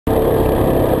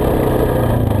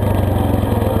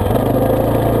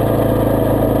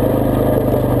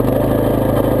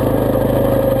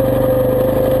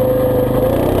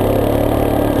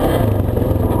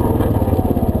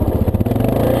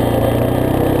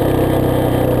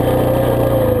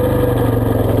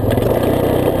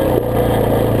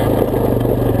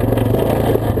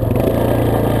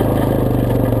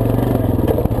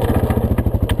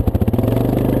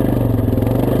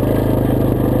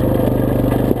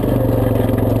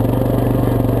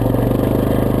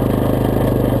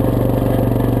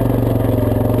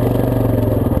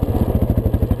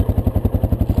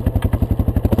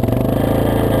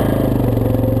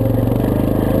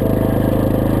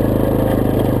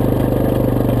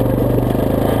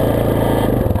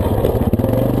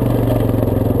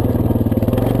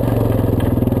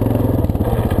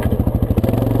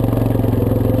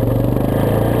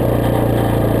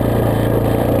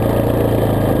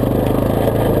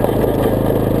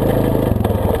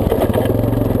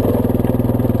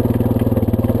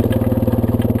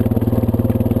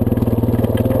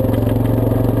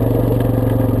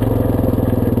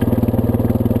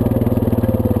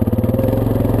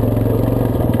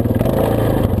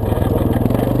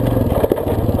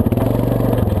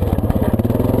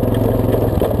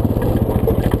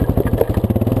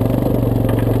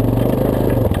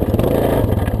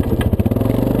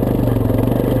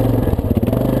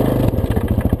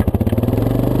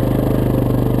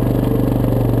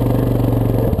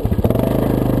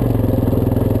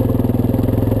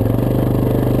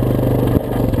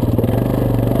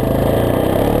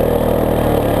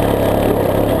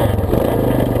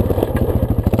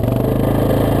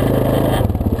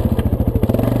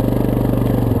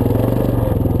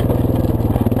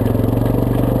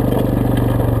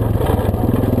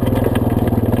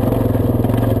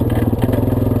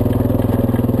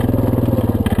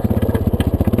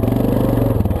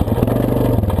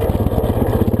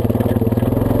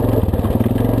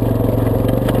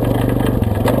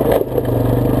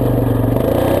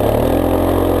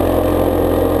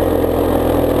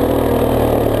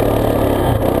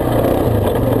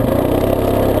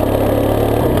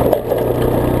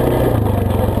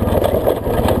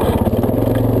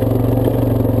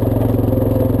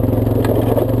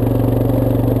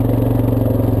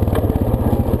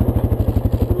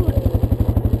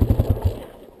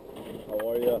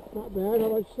Not bad. How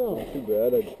about yourself? Not too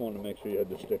bad. I just wanted to make sure you had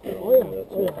the sticker on. Oh yeah. There,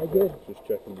 that's Oh yeah, I did. Just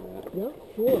checking that. Yeah,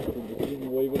 sure. Did you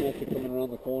waving at you coming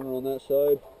around the corner on that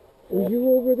side? Were you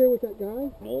over there with that guy?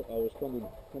 No, I was coming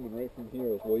right from here.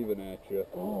 I was waving at you.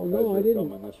 Oh no, I didn't.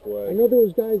 Coming this way. I know there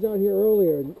was guys out here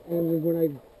earlier, and when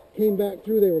I came back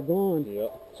through, they were gone.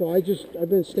 Yep. So I've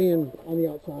been staying on the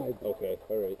outside. Okay.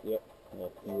 All right. Yep.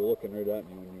 Well, you were looking right at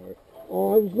me when you were.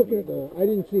 Oh, I was looking at I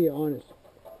didn't see you, honest.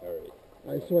 All right.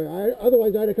 I swear.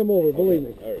 Otherwise, I'd have come over. Believe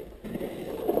me. All right.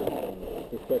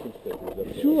 Just checking stickers.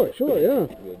 That's Sure. all. Sure. Yeah.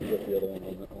 Good. You got the other one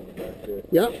on the back there.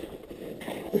 Yep.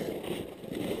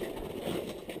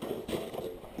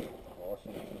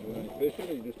 Awesome. You doing any fishing,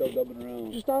 or you just out dubbing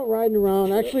around? Just out riding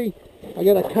around. Actually, I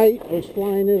got a kite. I was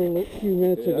flying it a few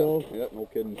minutes ago. Yeah. No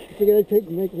kidding. I figured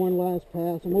I'd make one last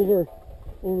pass. I'm over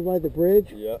by the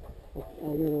bridge. Yeah.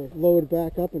 I'm gonna load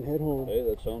back up and head home. Hey,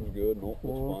 that sounds good. Nope,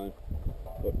 that's fine.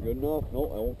 But good enough. No,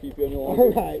 I won't keep you any longer.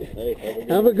 All right. Hey,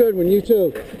 have a good one. You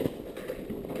too.